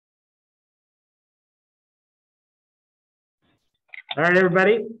All right,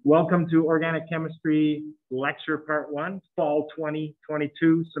 everybody, welcome to Organic Chemistry Lecture Part 1, Fall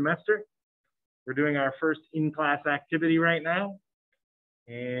 2022 semester. We're doing our first in-class activity right now,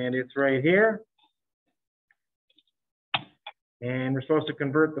 and it's right here. And we're supposed to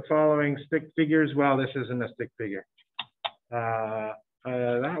convert the following stick figures. Well, this isn't a stick figure. That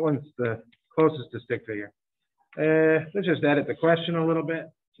one's the closest to stick figure. Let's just edit the question a little bit.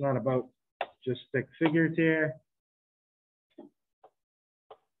 It's not about just stick figures here.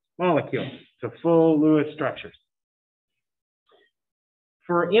 Molecules to full Lewis structures.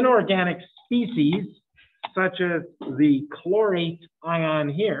 For inorganic species, such as the chlorate ion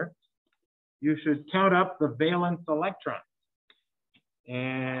here, you should count up the valence electrons.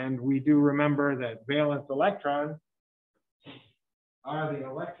 And we do remember that valence electrons are the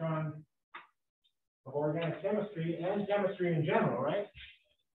electrons of organic chemistry and chemistry in general, right?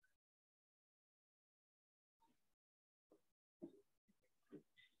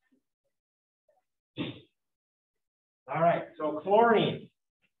 All right, so chlorine.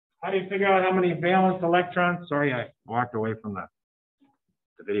 How do you figure out how many valence electrons? Sorry, I walked away from the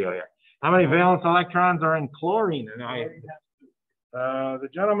video here. How many valence electrons are in chlorine? And the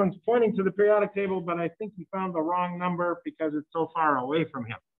gentleman's pointing to the periodic table, but I think he found the wrong number because it's so far away from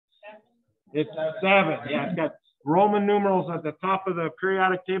him. It's 7. Yeah, it's got Roman numerals at the top of the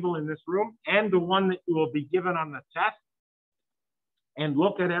periodic table in this room and the one that you will be given on the test. And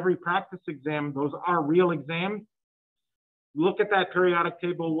look at every practice exam. Those are real exams. Look at that periodic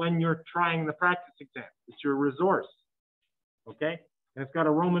table when you're trying the practice exam. It's your resource, okay? And it's got a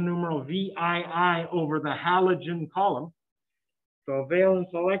Roman numeral VII over the halogen column. So valence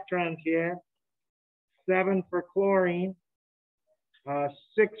electrons here, 7 for chlorine,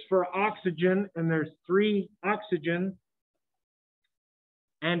 6 for oxygen, and there's 3 oxygens.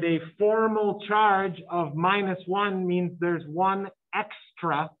 And a formal charge of -1 means there's 1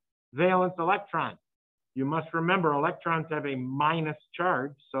 extra valence electron. You must remember electrons have a minus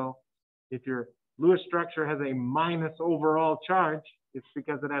charge. So if your Lewis structure has a minus overall charge, it's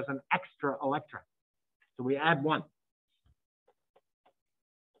because it has an extra electron. So we add 1.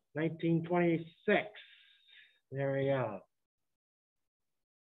 1926. There we go.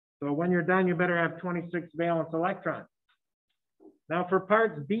 So when you're done, you better have 26 valence electrons. Now for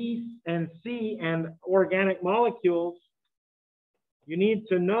parts B and C and organic molecules, you need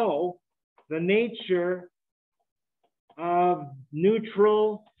to know the nature of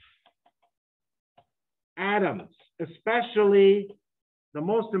neutral atoms, especially the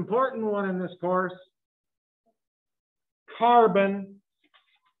most important one in this course, carbon,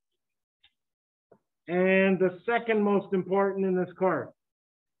 and the second most important in this course,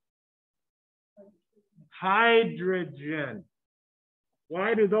 hydrogen.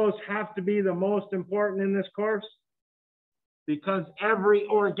 Why do those have to be the most important in this course? Because every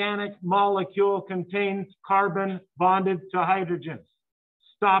organic molecule contains carbon bonded to hydrogen.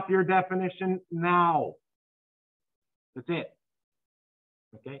 Stop your definition now. That's it.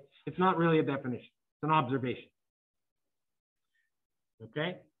 Okay? It's not really a definition. It's an observation.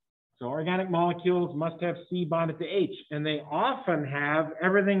 Okay? So organic molecules must have C bonded to H, and they often have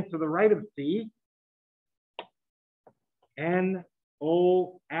everything to the right of C, NOF.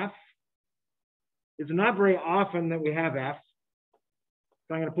 It's not very often that we have F.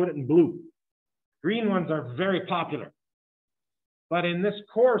 So I'm going to put it in blue. Green ones are very popular. But in this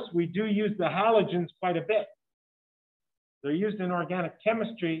course, we do use the halogens quite a bit. They're used in organic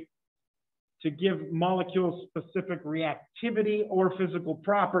chemistry to give molecules specific reactivity or physical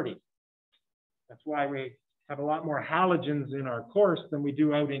property. That's why we have a lot more halogens in our course than we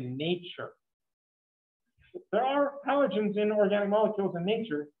do out in nature. There are halogens in organic molecules in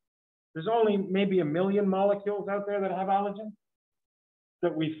nature. There's only maybe 1 million molecules out there that have halogens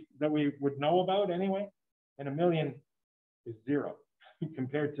that we would know about anyway, and 1 million is 0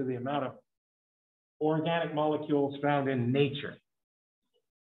 compared to the amount of organic molecules found in nature. Do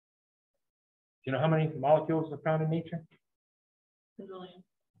you know how many molecules are found in nature? Gazillion.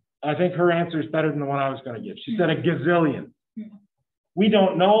 I think her answer is better than the one I was going to give. She said a gazillion. We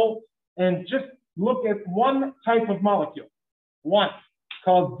don't know, and just look at one type of molecule, one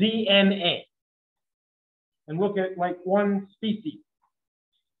called DNA, and look at like one species.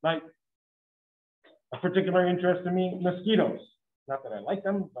 Like a particular interest in me, mosquitoes. Not that I like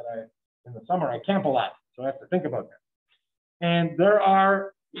them, but in the summer I camp a lot, so I have to think about that. And there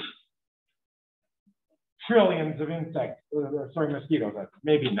are trillions of insects, mosquitoes,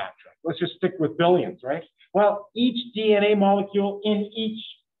 maybe not trillions. Let's just stick with billions, right? Well, each DNA molecule in each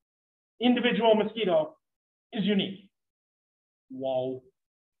individual mosquito is unique. Whoa.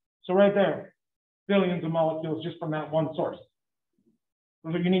 So right there, billions of molecules just from that one source.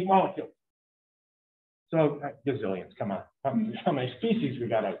 Those are unique molecules. So gazillions, come on. How many species we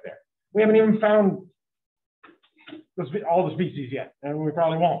got out there? We haven't even found all the species yet, and we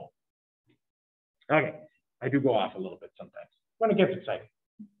probably won't. Okay, I do go off a little bit sometimes when it gets exciting.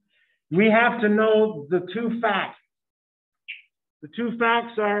 We have to know the two facts. The two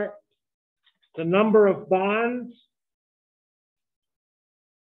facts are the number of bonds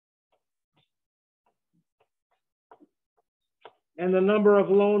and the number of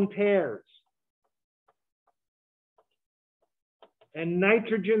lone pairs. And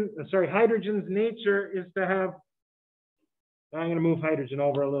hydrogen's nature is to have, I'm going to move hydrogen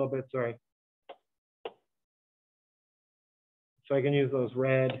over a little bit, sorry. So I can use those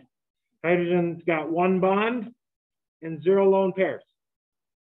red. Hydrogen's got one bond and 0 lone pairs.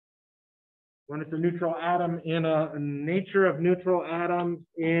 When it's a neutral atom in a nature of neutral atoms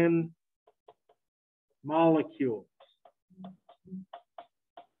in molecules.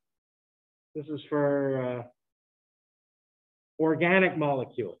 This is for organic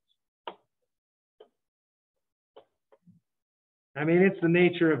molecules. I mean, it's the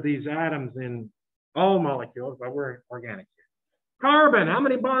nature of these atoms in all molecules, but we're organic here. Carbon, how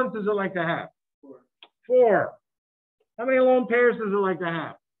many bonds does it like to have? 4. How many lone pairs does it like to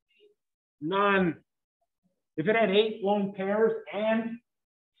have? None. If it had 8 lone pairs and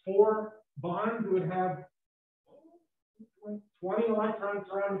 4 bonds, it would have 20 electrons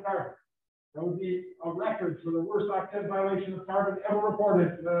surrounding carbon. That would be a record for the worst octet violation of carbon ever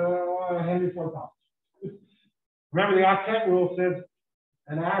reported, Henry Ford. Remember, the octet rule says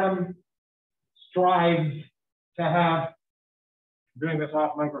an atom strives to have, doing this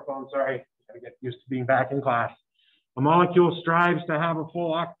off microphone, sorry, gotta get used to being back in class. A molecule strives to have a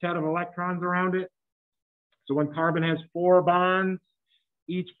full octet of electrons around it. So when carbon has 4 bonds,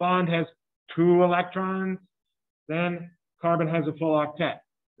 each bond has 2 electrons, then carbon has a full octet.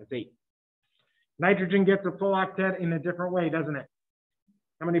 That's 8. Nitrogen gets a full octet in a different way, doesn't it?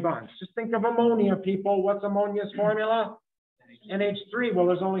 How many bonds? Just think of ammonia, people. What's ammonia's formula? NH3. Well,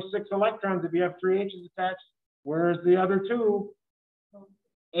 there's only 6 electrons if you have 3 H's attached. Where's the other 2?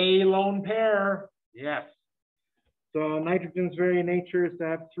 A lone pair. Yes. So nitrogen's very nature is to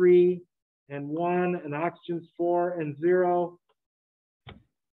have 3 and 1, and oxygen's 4 and 0.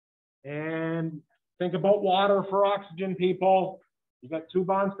 And think about water for oxygen, people. You got 2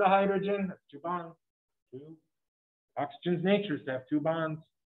 bonds to hydrogen. That's 2 bonds. 2. Oxygen's nature is to have 2 bonds.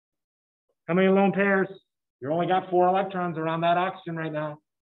 How many lone pairs? You only got 4 electrons around that oxygen right now.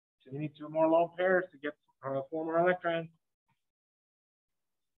 So you need 2 more lone pairs to get 4 more electrons.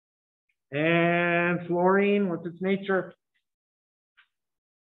 And fluorine, what's its nature?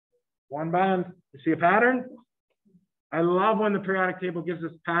 1 bond. You see a pattern? I love when the periodic table gives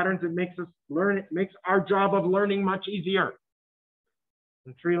us patterns. It makes us learn. It makes our job of learning much easier.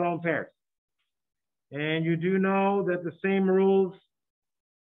 And 3 lone pairs. And you do know that the same rules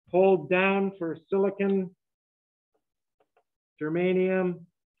hold down for silicon, germanium,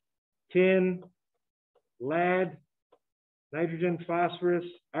 tin, lead, nitrogen, phosphorus,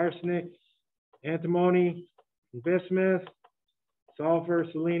 arsenic, antimony, bismuth, sulfur,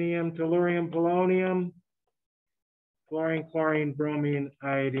 selenium, tellurium, polonium, fluorine, chlorine, bromine,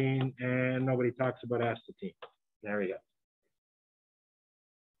 iodine, and nobody talks about astatine. There we go.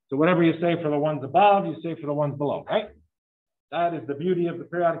 So whatever you say for the ones above, you say for the ones below, right? That is the beauty of the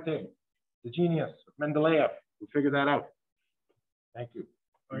periodic table. The genius of Mendeleev who figured that out. Thank you.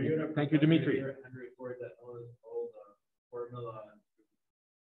 Thank you, Dimitri. Record that old formula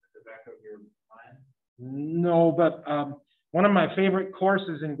at the back of your mind? No, but one of my favorite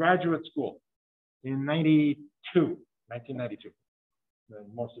courses in graduate school in 1992.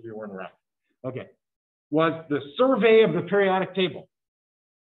 Most of you weren't around. Okay. Was the survey of the periodic table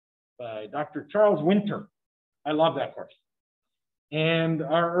by Dr. Charles Winter. I love that course. And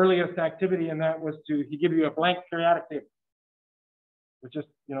our earliest activity in that was he give you a blank periodic table with just,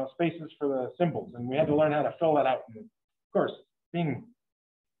 spaces for the symbols. And we had to learn how to fill that out. And of course, being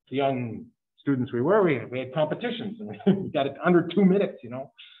the young students we were, we had competitions and we got it under 2 minutes,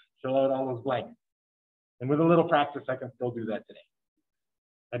 fill out all those blanks. And with a little practice, I can still do that today.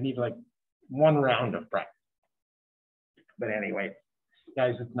 I need like 1 round of practice. But anyway,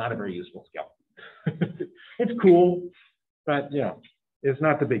 guys, it's not a very useful skill. It's cool, but it's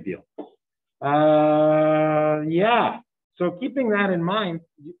not the big deal. Yeah. So keeping that in mind,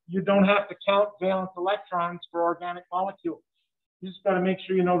 you don't have to count valence electrons for organic molecules. You just got to make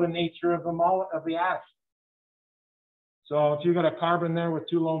sure you know the nature of the atom. So if you got a carbon there with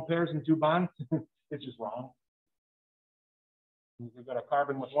 2 lone pairs and 2 bonds, it's just wrong. If you've got a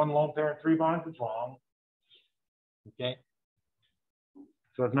carbon with 1 lone pair and 3 bonds, it's wrong. Okay.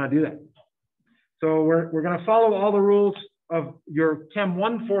 So let's not do that. So we're going to follow all the rules of your Chem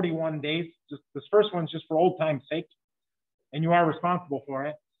 141 days. Just this first one's just for old time's sake, and you are responsible for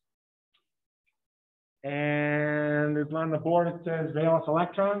it. And it's on the board, it says valence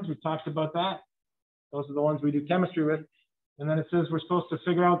electrons. We talked about that. Those are the ones we do chemistry with. And then it says we're supposed to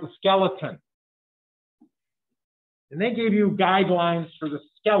figure out the skeleton. And they gave you guidelines for the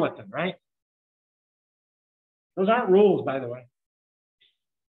skeleton, right? Those aren't rules, by the way.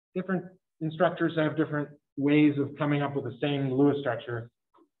 Different instructors have different ways of coming up with the same Lewis structure.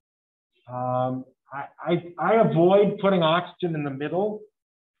 I avoid putting oxygen in the middle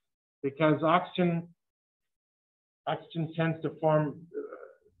because oxygen tends to form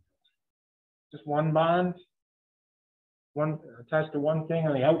just one bond, one attached to one thing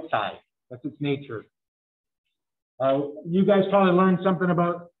on the outside. That's its nature. You guys probably learned something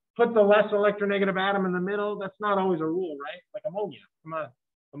about put the less electronegative atom in the middle. That's not always a rule, right? Like ammonia. Come on,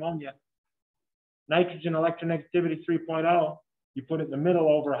 ammonia. Nitrogen electronegativity 3.0. You put it in the middle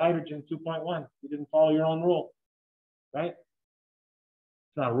over hydrogen 2.1. You didn't follow your own rule, right?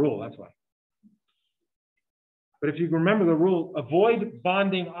 It's not a rule, that's why. But if you remember the rule, avoid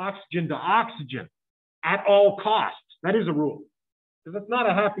bonding oxygen to oxygen at all costs. That is a rule. Because it's not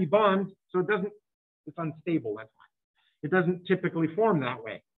a happy bond, so it's unstable, that's why. It doesn't typically form that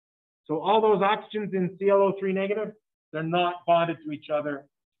way. So all those oxygens in ClO3 negative, they're not bonded to each other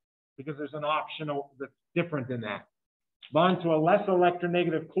because there's an optional that's different than that. Bond to a less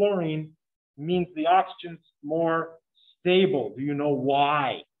electronegative chlorine means the oxygen's more stable. Do you know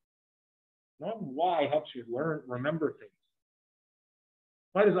why? Knowing why helps you remember things.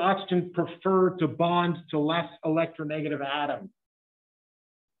 Why does oxygen prefer to bond to less electronegative atoms?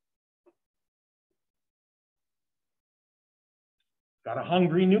 Got a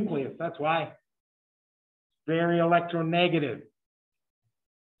hungry nucleus, that's why. Very electronegative.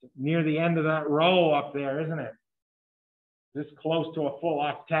 Near the end of that row up there, isn't it? This close to a full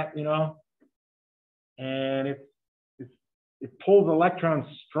octet, you know? And it pulls electrons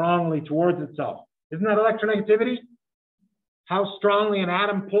strongly towards itself. Isn't that electronegativity? How strongly an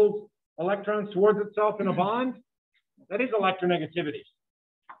atom pulls electrons towards itself in a bond? That is electronegativity.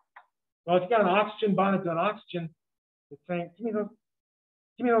 Well, if you got an oxygen bonded to an oxygen, it's saying, give me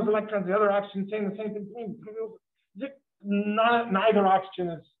those electrons. The other oxygen saying the same thing. Neither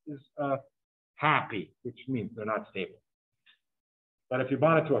oxygen is happy, which means they're not stable. But if you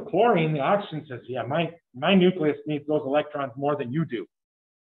bond it to a chlorine, the oxygen says, yeah, my nucleus needs those electrons more than you do.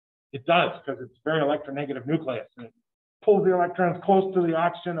 It does, because it's a very electronegative nucleus. And it pulls the electrons close to the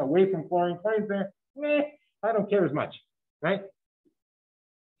oxygen, away from chlorine. Chlorine's there, I don't care as much, right?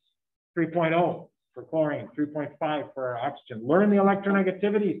 3.0 for chlorine, 3.5 for oxygen. Learn the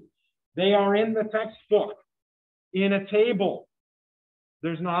electronegativities. They are in the textbook, in a table.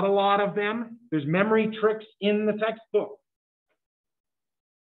 There's not a lot of them. There's memory tricks in the textbook.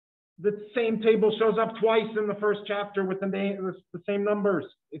 The same table shows up twice in the first chapter with the same numbers.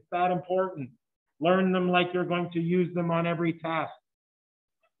 It's that important. Learn them like you're going to use them on every task.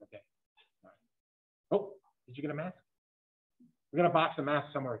 Okay. Oh, did you get a mask? We got a box of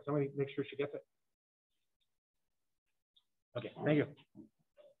masks somewhere. Somebody make sure she gets it. Okay, thank you.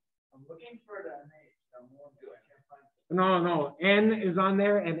 I'm looking for the NH. I'm more good. I can't find it. No. N is on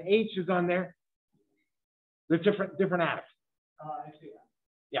there and H is on there. They're different atoms. I see that.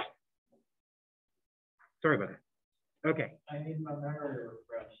 Yeah. Sorry about that. Okay. I need my memory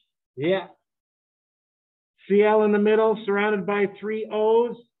refreshed. Yeah. Cl in the middle, surrounded by 3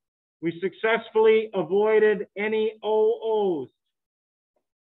 O's. We successfully avoided any OOs.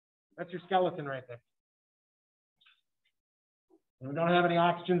 That's your skeleton right there. And we don't have any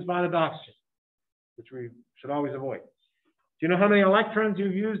oxygens bonded to oxygen, which we should always avoid. Do you know how many electrons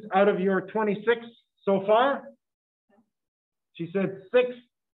you've used out of your 26 so far? She said 6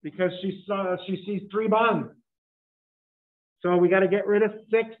 because she sees 3 bonds. So we got to get rid of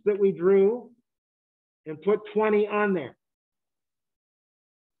 6 that we drew and put 20 on there.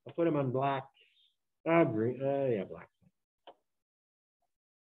 I'll put them on black. Green. Yeah, black.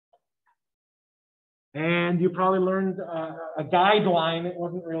 And you probably learned a guideline. It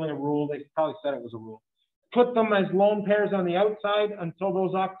wasn't really a rule. They probably said it was a rule. Put them as lone pairs on the outside until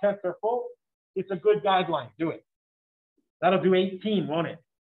those octets are full. It's a good guideline. Do it. That'll do 18, won't it?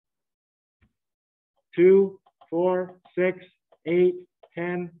 2, 4, 6, 8,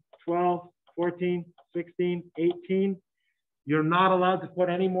 10, 12, 14, 16, 18. You're not allowed to put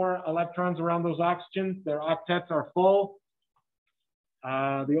any more electrons around those oxygens. Their octets are full.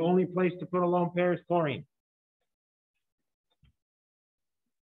 The only place to put a lone pair is chlorine.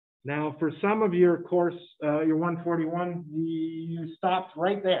 Now, for some of your course, your 141, you stopped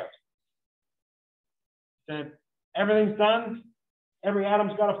right there. Said, everything's done. Every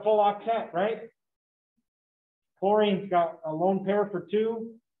atom's got a full octet, right? Chlorine's got a lone pair for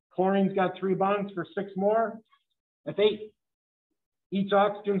 2. Chlorine's got 3 bonds for 6 more. That's 8. Each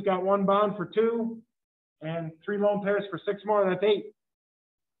oxygen's got 1 bond for 2 and 3 lone pairs for 6 more. That's 8.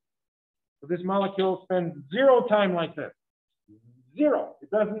 So this molecule spends 0 time like this. 0. It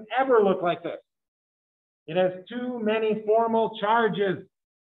doesn't ever look like this. It has too many formal charges.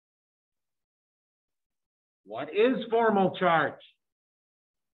 What is formal charge?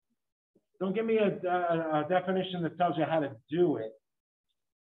 Don't give me a definition that tells you how to do it.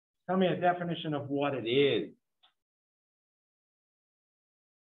 Tell me a definition of what it is.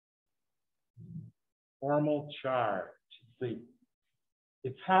 Formal charge.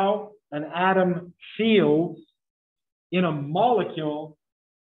 It's how an atom feels in a molecule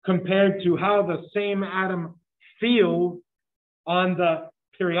compared to how the same atom feels on the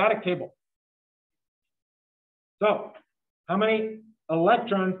periodic table. So, how many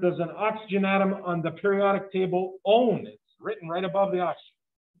electrons does an oxygen atom on the periodic table own? It's written right above the oxygen.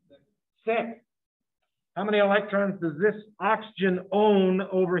 6. How many electrons does this oxygen own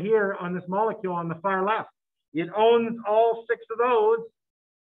over here on this molecule on the far left? It owns all 6 of those,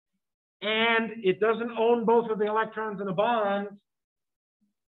 and it doesn't own both of the electrons in a bond.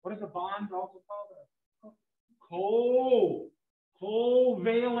 What is a bond also called?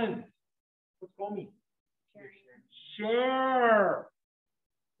 Covalent. What's co mean? Share.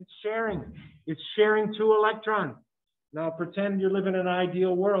 It's sharing. It's sharing 2 electrons. Now pretend you're living in an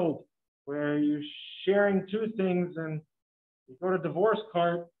ideal world where you're sharing 2 things and you go to divorce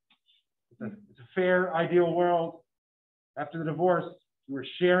court. It's a fair, ideal world. After the divorce, you were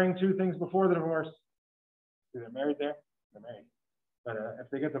sharing 2 things before the divorce. They're married there? They're married. But if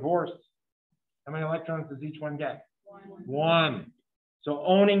they get divorced, how many electrons does each one get? 1. So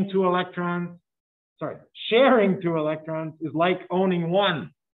owning 2 electrons, sharing 2 electrons is like owning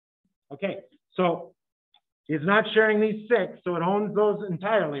 1. Okay, so it's not sharing these 6, so it owns those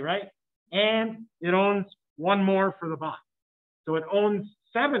entirely, right? And it owns 1 more for the bond. So it owns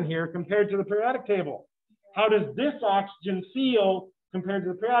 7 here compared to the periodic table. How does this oxygen feel compared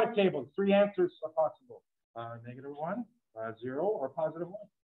to the periodic table? 3 answers are possible. -1, 0, or +1.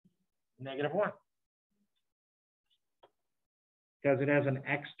 -1. Because it has an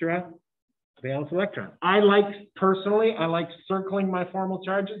extra valence electron. Personally, I like circling my formal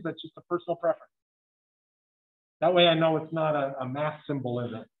charges. That's just a personal preference. That way I know it's not a math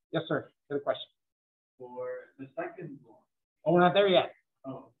symbolism. Yes, sir. Good question. For the second one. Oh, we're not there yet.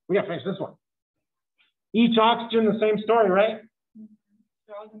 Oh. We got to finish this one. Each oxygen, the same story, right?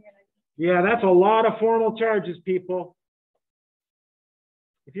 Yeah, that's a lot of formal charges, people.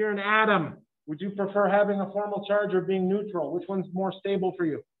 If you're an atom, would you prefer having a formal charge or being neutral? Which one's more stable for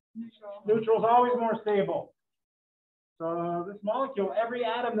you? Neutral. Neutral is always more stable. So this molecule, every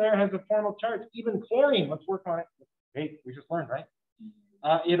atom there has a formal charge. Even chlorine, let's work on it. Hey, we just learned, right?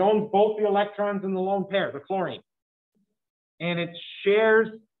 It owns both the electrons and the lone pair, the chlorine. And it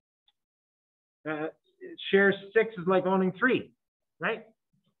shares 6 is like owning 3, right?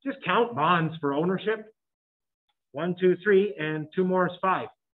 Just count bonds for ownership. 1, 2, 3, and 2 more is 5.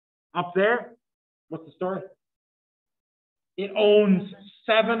 Up there, what's the story? It owns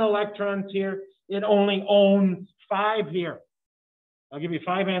 7 electrons here. It only owns 5 here. I'll give you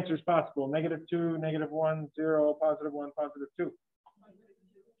 5 answers possible. -2, -1, 0, +1, +2.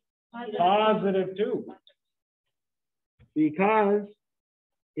 +2. Because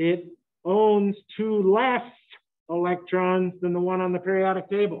it owns 2 less electrons than the one on the periodic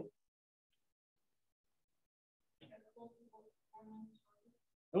table.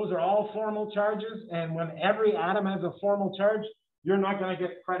 Those are all formal charges, and when every atom has a formal charge, you're not going to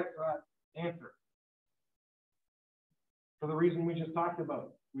get credit for that answer. For the reason we just talked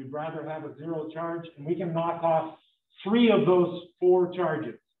about. We'd rather have a 0 charge, and we can knock off 3 of those 4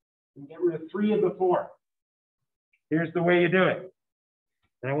 charges. And get rid of 3 of the 4. Here's the way you do it.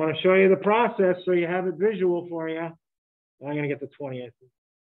 And I want to show you the process so you have it visual for you. I'm going to get the 20.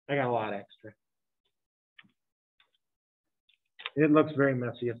 I got a lot extra. It looks very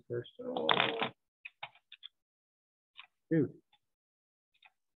messy at first. Oh. Dude.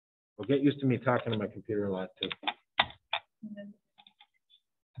 Well, get used to me talking to my computer a lot too.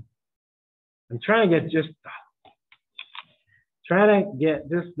 I'm trying to get just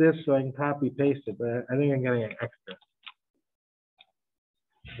this so I can copy paste it, but I think I'm getting an extra.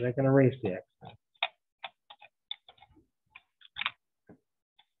 But I can erase the extra.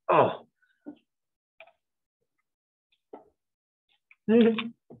 Oh.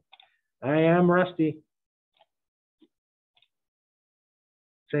 I am rusty.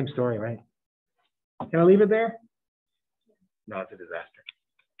 Same story, right? Can I leave it there? No, it's a disaster.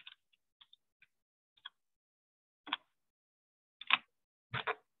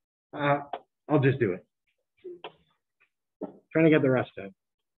 I'll just do it. Trying to get the rest out.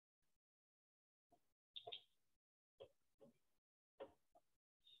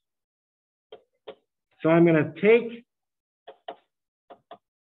 So I'm going to take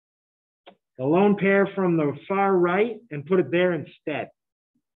the lone pair from the far right and put it there instead.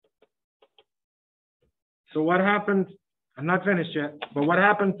 So what happened? I'm not finished yet, but what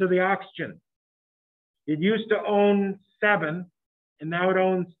happened to the oxygen? It used to own 7, and now it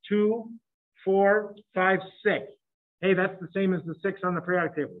owns 2, 4, 5, 6. Hey, that's the same as the 6 on the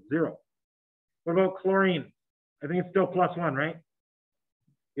periodic table, 0. What about chlorine? I think it's still +1, right?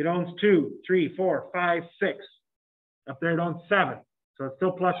 It owns 2, 3, 4, 5, 6. Up there it owns 7. So it's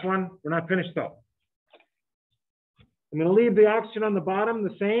still +1. We're not finished though. I'm going to leave the oxygen on the bottom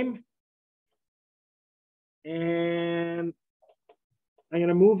the same. And I'm going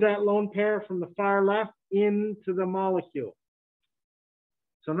to move that lone pair from the far left into the molecule.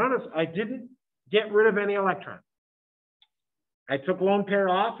 So notice I didn't get rid of any electrons. I took lone pair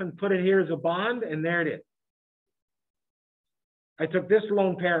off and put it here as a bond, and there it is. I took this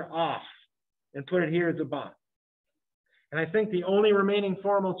lone pair off and put it here as a bond. And I think the only remaining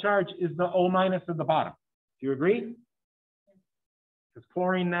formal charge is the O- at the bottom. Do you agree? Because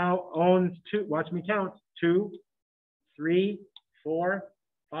chlorine now owns 2, watch me count, 2, 3, 4,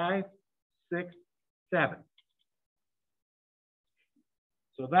 5, 6, 7.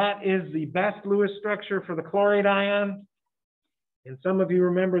 So that is the best Lewis structure for the chloride ion. And some of you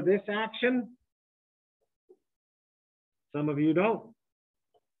remember this action. Some of you don't.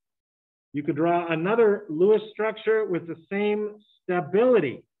 You could draw another Lewis structure with the same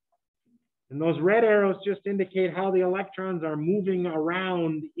stability. And those red arrows just indicate how the electrons are moving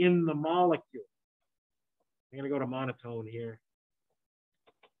around in the molecule. I'm going to go to monotone here.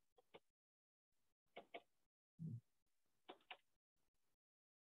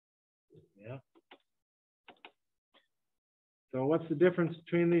 Yeah. So what's the difference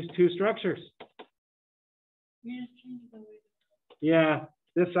between these two structures? You just changed the way. Yeah,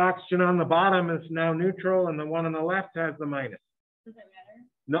 this oxygen on the bottom is now neutral, and the one on the left has the minus. Does it matter?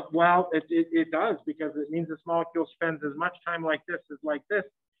 No, well, it does, because it means this molecule spends as much time like this as like this,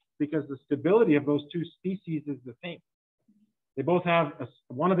 because the stability of those two species is the same. They both have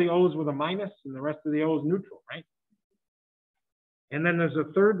one of the O's with a minus, and the rest of the O's neutral, right? And then there's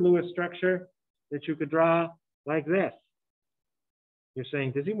a third Lewis structure that you could draw like this. You're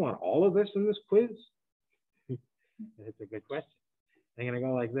saying, does he want all of this in this quiz? It's a good question. I'm going to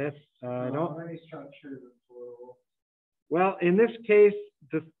go like this. How many structures in total? Well, in this case,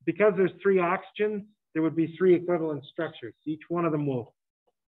 because there's 3 oxygens, there would be 3 equivalent structures. Each one of them will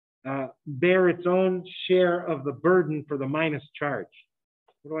bear its own share of the burden for the minus charge.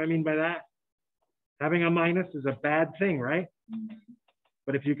 What do I mean by that? Having a minus is a bad thing, right? Mm-hmm.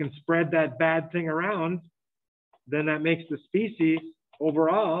 But if you can spread that bad thing around, then that makes the species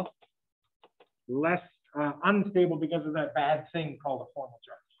overall less unstable because of that bad thing called a formal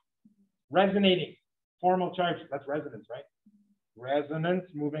charge. Resonating, formal charge, that's resonance, right? Resonance,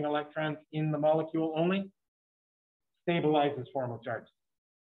 moving electrons in the molecule only, stabilizes formal charge.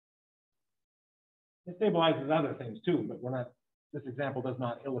 It stabilizes other things too, but this example does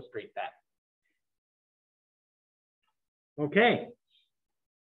not illustrate that. Okay.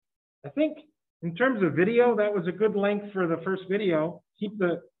 I think in terms of video, that was a good length for the first video. Keep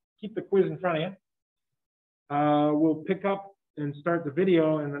the quiz in front of you. We'll pick up and start the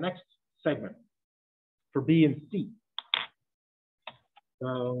video in the next segment for B and C. So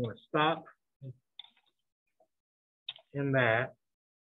I'm going to stop in that.